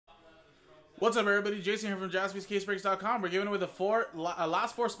What's up, everybody? Jason here from JaspysCaseBreaks.com. We're giving away the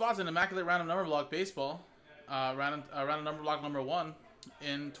last four spots in Immaculate Random Number Block Baseball. Random Number Block number 1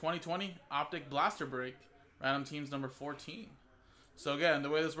 in 2020 Optic Blaster Break. Random teams number 14. So again, the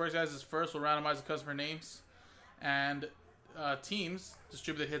way this works, guys, is first we'll randomize the customer names and teams,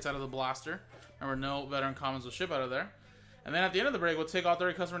 distribute the hits out of the blaster. Remember, no veteran commons will ship out of there. And then at the end of the break, we'll take all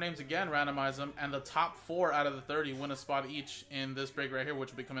 30 customer names again, randomize them, and the top 4 out of the 30 win a spot each in this break right here,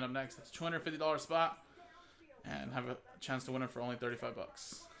 which will be coming up next. It's a $250 spot, and have a chance to win it for only 35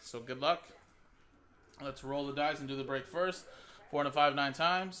 bucks. So good luck. Let's roll the dice and do the break first. 4 and a 5, 9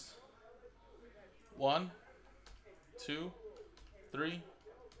 times. 1, 2, 3,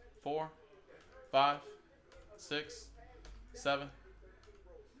 4, 5, 6, 7,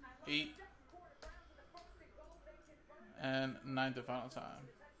 8, and 9th and final time.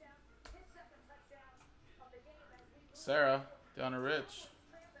 Sarah, down to Rich.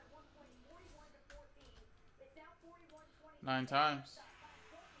 9 times.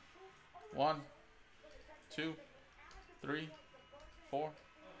 1, 2, 3, 4,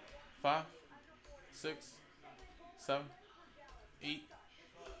 5, 6, 7, 8,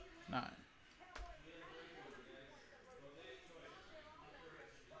 9.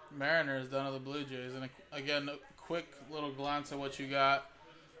 Mariners down to the Blue Jays. And again, a quick little glance at what you got.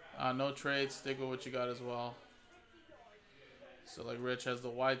 No trades. Stick with what you got as well. So like Rich has the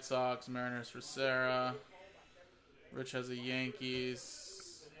White Sox, Mariners for Sarah. Rich has the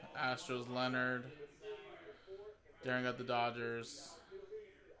Yankees, Astros, Leonard. Darren got the Dodgers.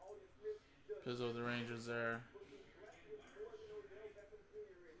 Pizzo with the Rangers there.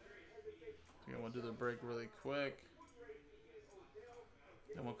 Again, we'll do the break really quick.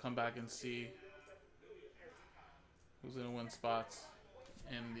 Then we'll come back and see who's going to win spots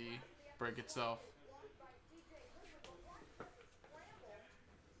in the break itself.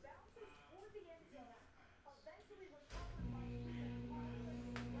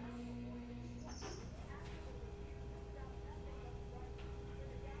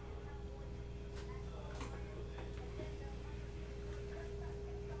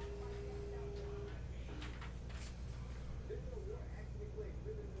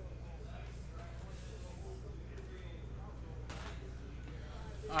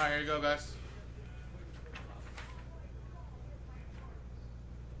 Alright, here you go, guys.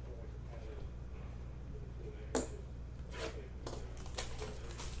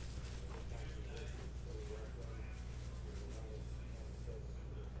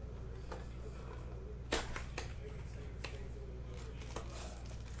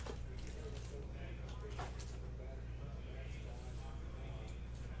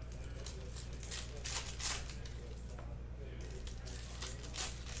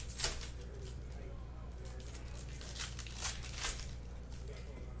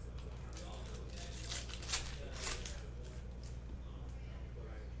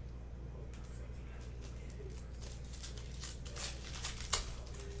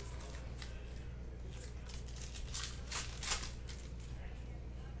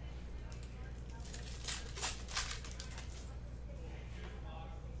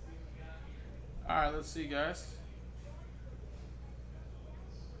 Alright, let's see, guys.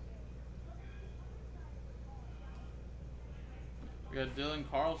 We got Dylan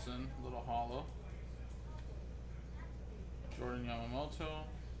Carlson, little hollow. Jordan Yamamoto.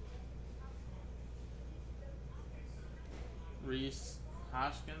 Reese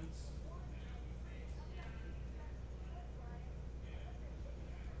Hoskins.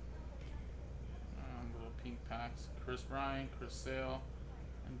 Little pink packs. Chris Bryant, Chris Sale,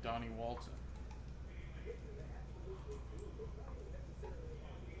 and Donnie Walton.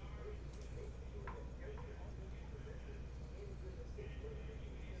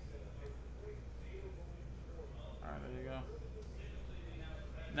 Alright, there you go.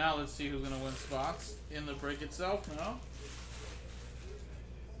 Now let's see who's going to win spots in the break itself now.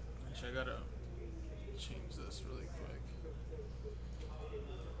 Actually, I gotta change this really quick.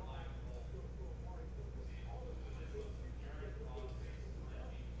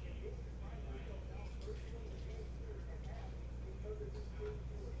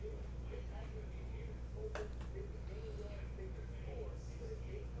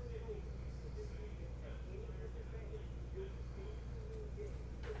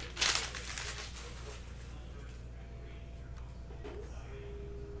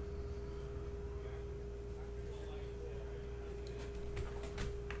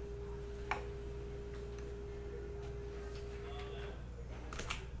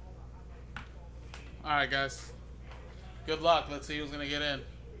 Alright, guys. Good luck. Let's see who's going to get in.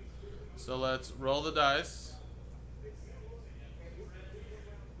 So let's roll the dice.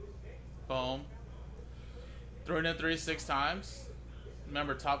 Boom. 3 and 3 6 times.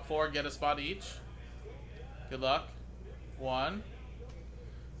 Remember, top 4 get a spot each. Good luck. 1,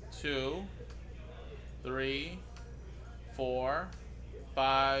 2, 3, 4,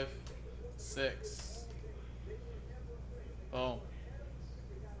 5, 6. Boom.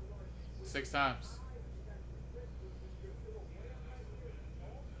 6 times.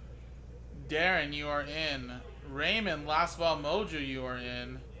 Darren, you are in. Raymond, Last Ball Mojo, you are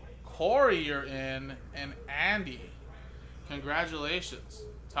in. Corey, you're in. And Andy, congratulations.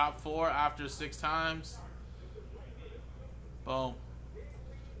 Top 4 after 6 times. Boom.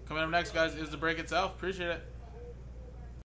 Coming up next, guys, is the break itself. Appreciate it.